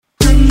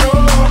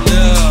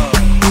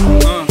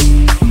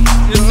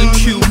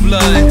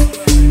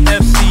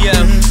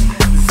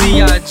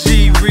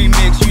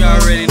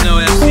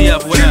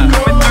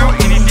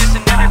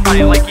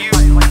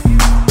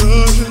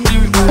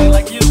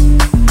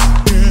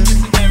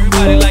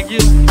everybody like you.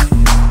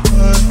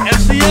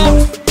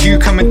 F.C.F. Q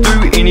coming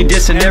through and he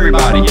dissing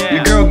everybody.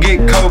 Your girl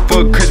get cold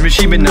for Christmas,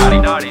 she been naughty.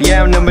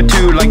 Yeah, I'm number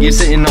 2 like you're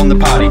sitting on the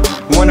potty.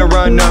 Wanna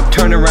run up,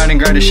 turn around and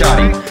grab a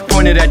shotty.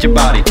 Point it at your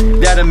body,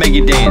 that'll make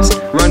you dance.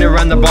 Run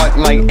around the block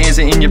like ants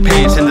in your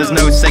pants. And there's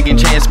no second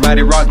chance,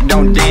 body rock,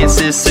 don't dance.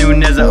 As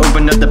soon as I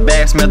open up the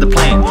bag, smell the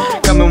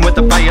plant. Coming with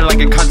a fire like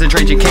a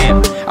concentration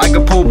camp. I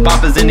can pull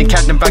boppers in the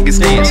Captain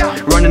Pakistans.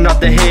 Running off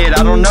the head,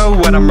 I don't know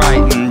what I'm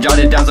writing. Jot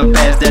it down so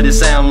fast that it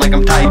sound like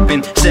I'm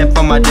typing. Set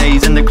for my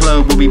days in the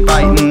club, we'll be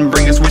fighting.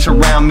 Bring a switch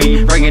around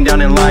me, break it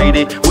down and light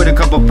it. With a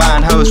couple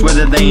fine hoes,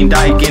 whether they ain't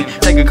diking.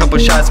 Take a couple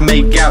shots,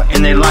 make out,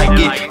 and they like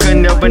it.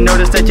 Couldn't help but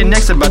notice that your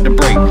neck's about to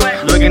break.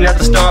 Looking at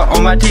the star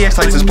on my TX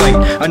license plate.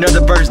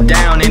 Another verse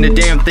down and the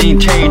damn thing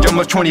changed.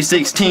 Almost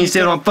 2016,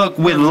 still don't fuck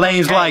with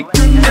lanes like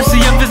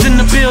F.C.F. is in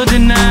the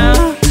building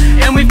now,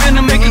 and we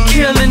finna make a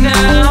killing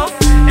now.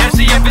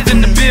 F.C.F. is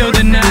in the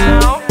building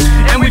now,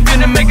 and we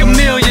finna make a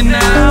million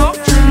now.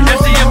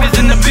 F.C.F. is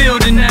in the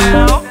building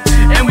now,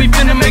 and we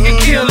finna make a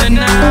killing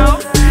now.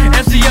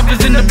 F.C.F.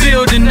 is in the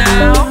building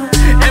now,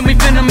 and we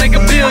finna make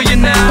a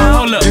billion now.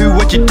 Hold up. Do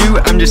what you do,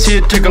 I'm just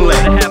here to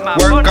collect.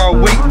 Work all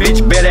week,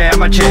 bitch, better have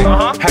my check.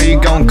 How you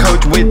gon'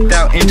 coach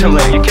without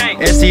intellect?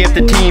 F.C.F.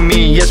 the team,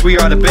 and yes, we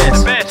are the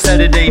best.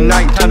 Saturday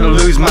night, time to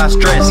lose my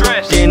stress.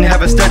 Didn't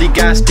have a study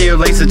guide,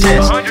 still ace a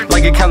test.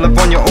 Like a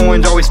California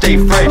orange, always stay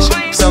fresh.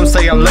 Some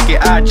say I'm lucky,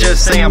 I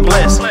just say I'm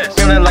blessed.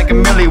 Feeling like a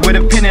millie with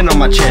a pin on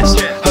my chest.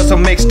 Hustle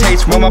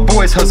mixtapes while my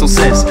boys hustle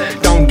sets.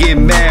 Don't get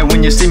mad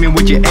when you see me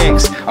with your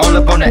ex. All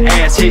up on the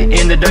ass, hit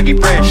in the Dougie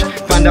Fresh.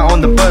 Find out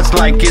on the bus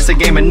like it's a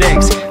game of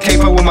next.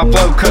 Can't fuck with my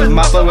flow, cause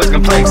my flow is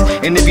complex.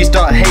 And if you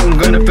start hating,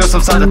 gonna feel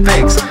some side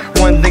effects.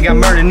 One thing I'm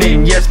murdering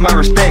in, yes, my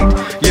respect.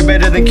 You're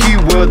better than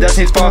QBlood, that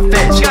seems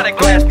far-fetched.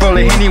 Glass full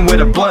of Henny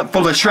with a blunt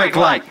full of Shrek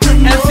like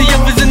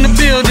F.C.F. is in the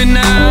building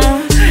now,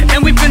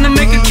 and we finna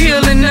make a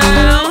killing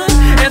now.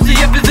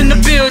 F.C.F. is in the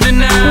building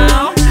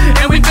now,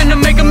 and we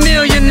finna make a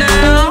million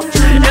now.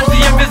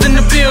 F.C.F. is in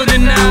the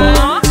building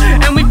now,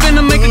 and we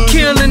finna make a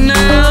killing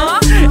now.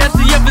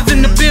 F.C.F. is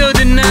in the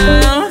building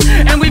now,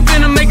 and we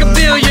finna make a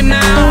billion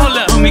now. Hold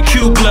up, homie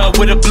QBlood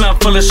with a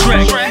blunt full of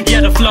Shrek.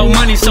 Yeah, the flow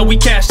money, so we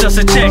cashed us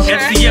a check.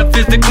 F.C.F.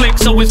 is the click,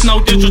 so it's no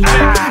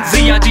disrespect.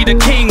 Z.I.G the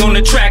king on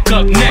the track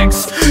up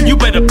next. You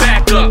better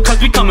back up,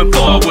 cause we coming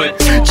forward.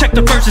 Check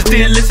the verses,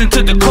 then listen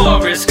to the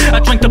chorus. I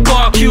drink the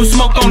bar, Q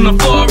smoke on the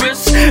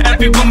forest.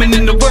 Every woman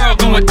in the world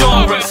gon'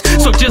 adore us.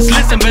 So just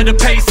listen, better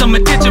pay some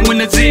attention when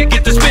the Z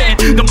get to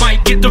spittin'. The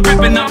mic get the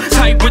rippin', I'm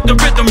tight with the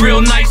rhythm,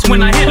 real nice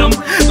when I hit 'em.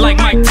 Like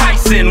Mike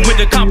Tyson with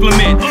a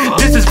compliment.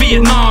 This is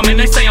Vietnam and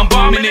they say I'm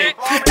bombing it.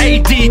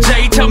 Hey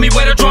DJ, tell me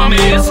where the drama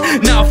is.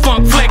 Now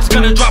Funk Flex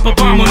gonna drop a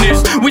bomb on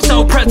this. We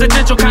so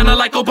presidential, kinda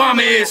like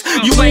Obama is.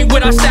 You ain't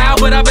with our style,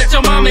 but I bet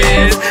your mama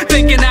is.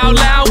 Thinking out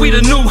loud, we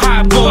the new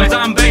hot boys.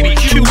 I'm baby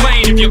Q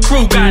Wayne if your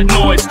crew got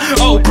noise.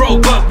 Oh bro,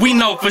 but we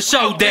know for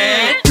sure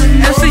that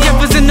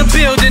F.C.F. is in the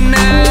building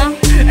now,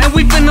 and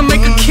we finna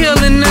make a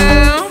killing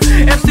now.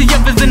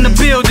 F.C.F. is in the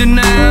building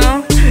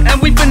now,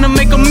 and we finna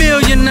make a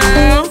million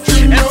now.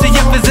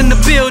 F.C.F. is in the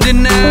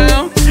building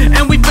now,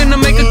 and we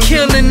finna make a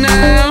killing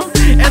now.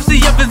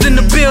 F.C.F. is in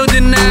the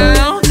building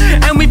now,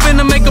 and we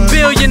finna make a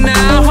billion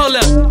now. Hold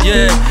up,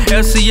 yeah,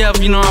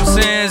 F.C.F. you know what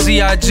I'm saying?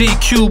 Z.I.G,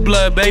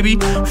 QBlood, baby.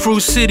 Fruit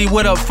City,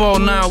 what up?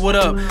 49, what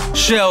up?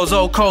 Shells,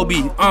 old Kobe,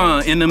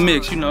 in the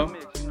mix, you know.